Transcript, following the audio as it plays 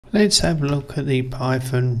Let's have a look at the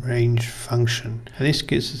Python range function. And this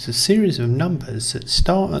gives us a series of numbers that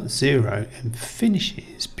start at 0 and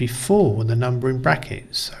finishes before the number in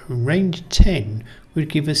brackets. So range 10 would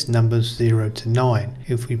give us numbers 0 to 9.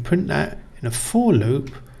 If we print that in a for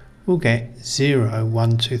loop, we'll get 0,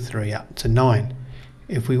 1, 2, 3 up to 9.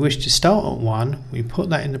 If we wish to start at 1, we put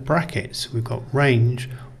that in the brackets. We've got range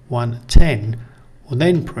 1 to 10. We'll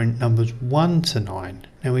then print numbers 1 to 9.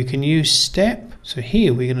 Now we can use step. So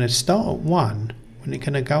here we're going to start at 1 when it's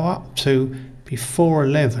going to go up to before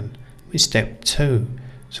 11 with step 2.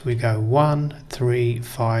 So we go 1, 3,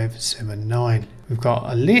 5, 7, 9. We've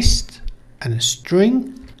got a list and a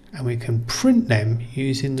string, and we can print them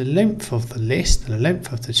using the length of the list and the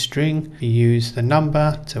length of the string. We use the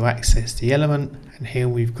number to access the element, and here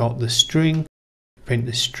we've got the string. Print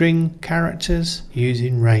the string characters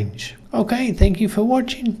using range. Okay, thank you for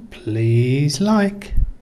watching. Please like.